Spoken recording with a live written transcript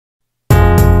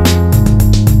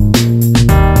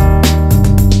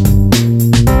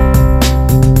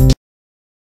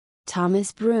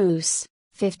Thomas Bruce,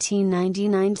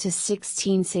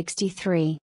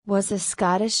 1599–1663, was a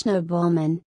Scottish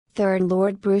nobleman, 3rd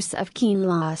Lord Bruce of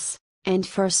Kinloss, and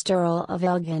 1st Earl of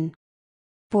Elgin.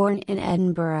 Born in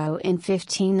Edinburgh in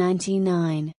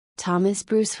 1599, Thomas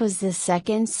Bruce was the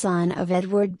second son of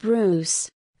Edward Bruce,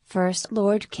 1st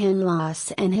Lord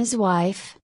Kinloss, and his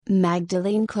wife,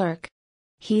 Magdalene Clerk.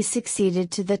 He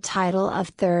succeeded to the title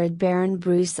of 3rd Baron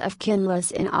Bruce of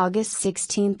Kinlosse in August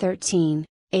 1613,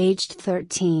 aged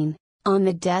 13, on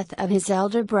the death of his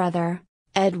elder brother,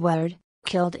 Edward,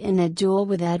 killed in a duel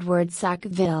with Edward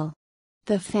Sackville.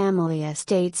 The family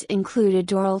estates included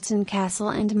Whorlton Castle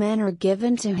and manor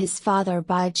given to his father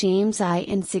by James I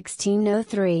in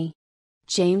 1603.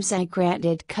 James I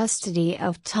granted custody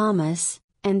of Thomas,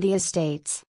 and the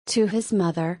estates, to his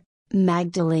mother,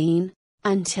 Magdalene,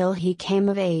 until he came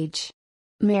of age.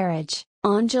 Marriage: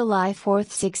 on July 4,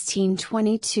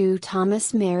 1622,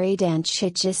 Thomas married Anne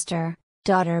Chichester,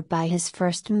 daughter by his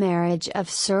first marriage of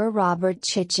Sir Robert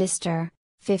Chichester,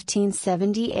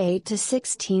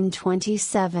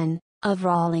 1578–1627, of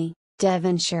Raleigh,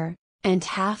 Devonshire, and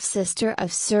half-sister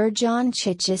of Sir John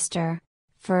Chichester,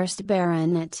 1st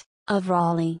Baronet, of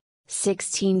Raleigh,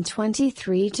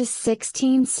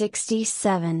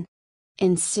 1623–1667.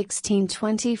 In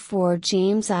 1624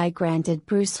 James I granted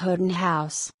Bruce Whorlton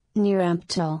House, near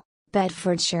Emptill,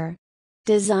 Bedfordshire.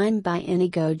 Designed by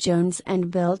Inigo Jones and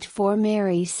built for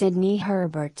Mary Sidney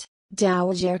Herbert,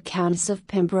 Dowager Countess of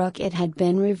Pembroke, it had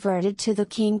been reverted to the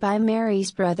King by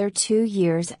Mary's brother 2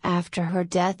 years after her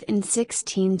death in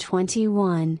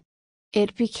 1621.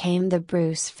 It became the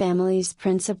Bruce family's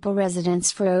principal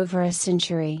residence for over a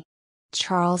century.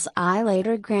 Charles I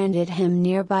later granted him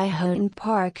nearby Houghton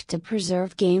Park to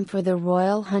preserve game for the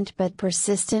royal hunt, but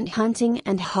persistent hunting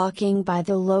and hawking by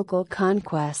the local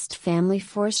Conquest family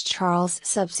forced Charles'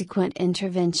 subsequent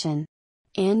intervention.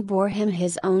 Anne bore him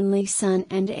his only son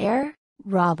and heir,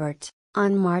 Robert,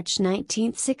 on March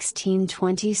 19,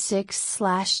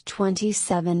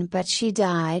 1626/27, but she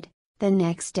died, the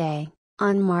next day,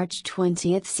 on March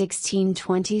 20,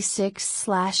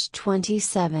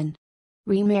 1626/27.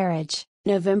 Remarriage: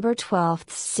 November 12,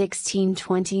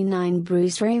 1629,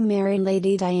 Bruce remarried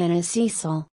Lady Diana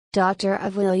Cecil, daughter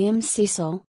of William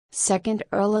Cecil, 2nd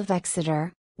Earl of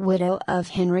Exeter, widow of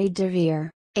Henry de Vere,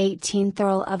 18th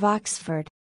Earl of Oxford.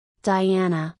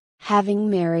 Diana, having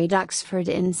married Oxford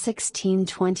in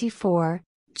 1624,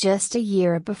 just a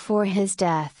year before his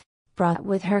death, brought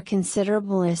with her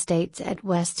considerable estates at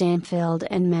West Anfield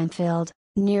and Manfield,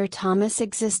 near Thomas'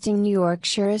 existing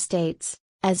Yorkshire estates,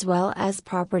 as well as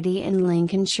property in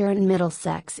Lincolnshire and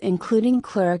Middlesex including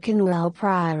Clerkenwell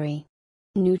Priory.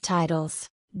 New titles: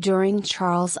 during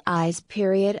Charles I's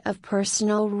period of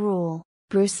personal rule,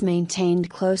 Bruce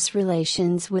maintained close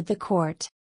relations with the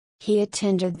court. He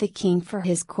attended the king for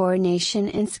his coronation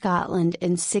in Scotland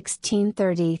in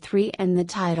 1633, and the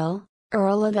title,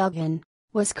 Earl of Elgin,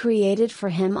 was created for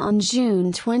him on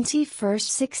June 21,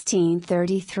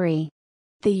 1633.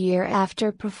 The year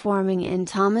after performing in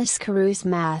Thomas Carew's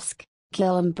masque,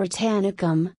 Gillum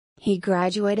Britannicum, he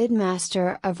graduated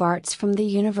Master of Arts from the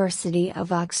University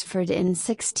of Oxford in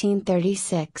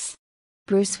 1636.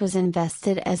 Bruce was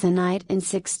invested as a knight in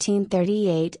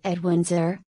 1638 at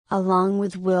Windsor, along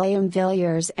with William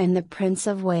Villiers and the Prince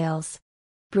of Wales.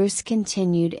 Bruce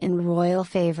continued in royal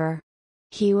favour.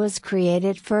 He was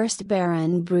created 1st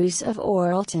Baron Bruce of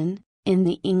Whorlton, in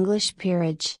the English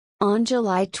peerage, on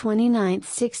July 29,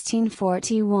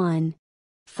 1641.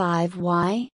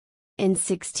 5y. In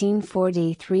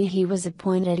 1643 he was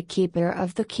appointed Keeper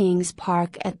of the King's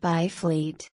Park at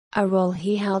Byfleet, a role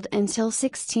he held until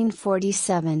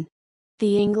 1647.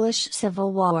 The English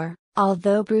Civil War: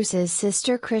 although Bruce's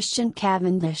sister Christian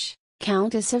Cavendish,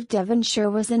 Countess of Devonshire,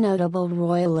 was a notable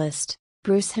royalist,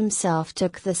 Bruce himself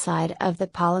took the side of the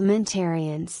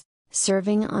parliamentarians,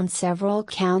 serving on several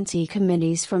county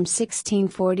committees from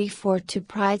 1644 to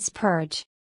Pride's Purge.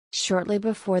 Shortly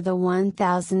before the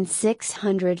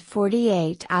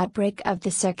 1648 outbreak of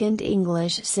the Second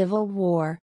English Civil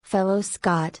War, fellow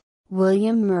Scot,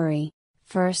 William Murray,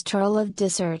 1st Earl of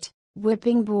Dysart,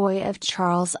 whipping boy of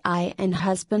Charles I and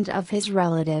husband of his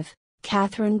relative,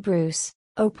 Catherine Bruce,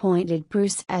 appointed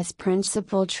Bruce as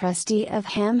principal trustee of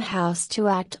Ham House to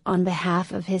act on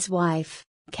behalf of his wife,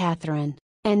 Catherine,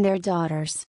 and their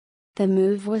daughters. The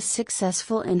move was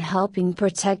successful in helping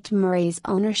protect Murray's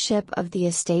ownership of the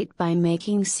estate by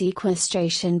making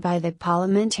sequestration by the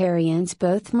parliamentarians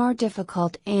both more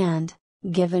difficult and,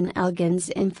 given Elgin's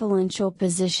influential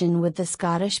position with the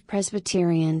Scottish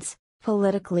Presbyterians,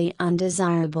 politically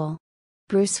undesirable.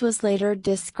 Bruce was later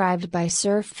described by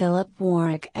Sir Philip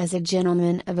Warwick as a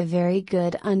gentleman of a very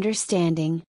good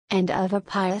understanding, and of a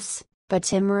pious, but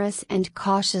timorous and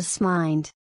cautious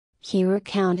mind. He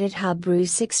recounted how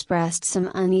Bruce expressed some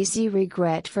uneasy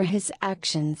regret for his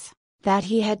actions, that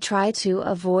he had tried to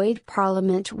avoid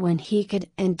Parliament when he could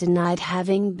and denied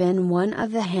having been one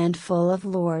of the handful of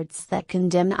lords that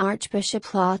condemned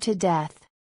Archbishop Law to death.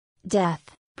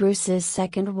 Bruce's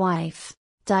second wife,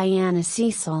 Diana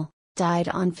Cecil, died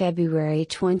on February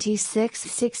 26,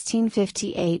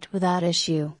 1658 without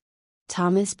issue.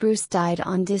 Thomas Bruce died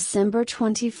on December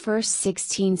 21,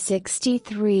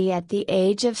 1663 at the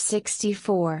age of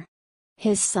 64.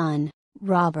 His son,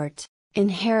 Robert,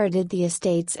 inherited the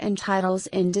estates and titles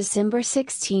in December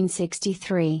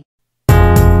 1663.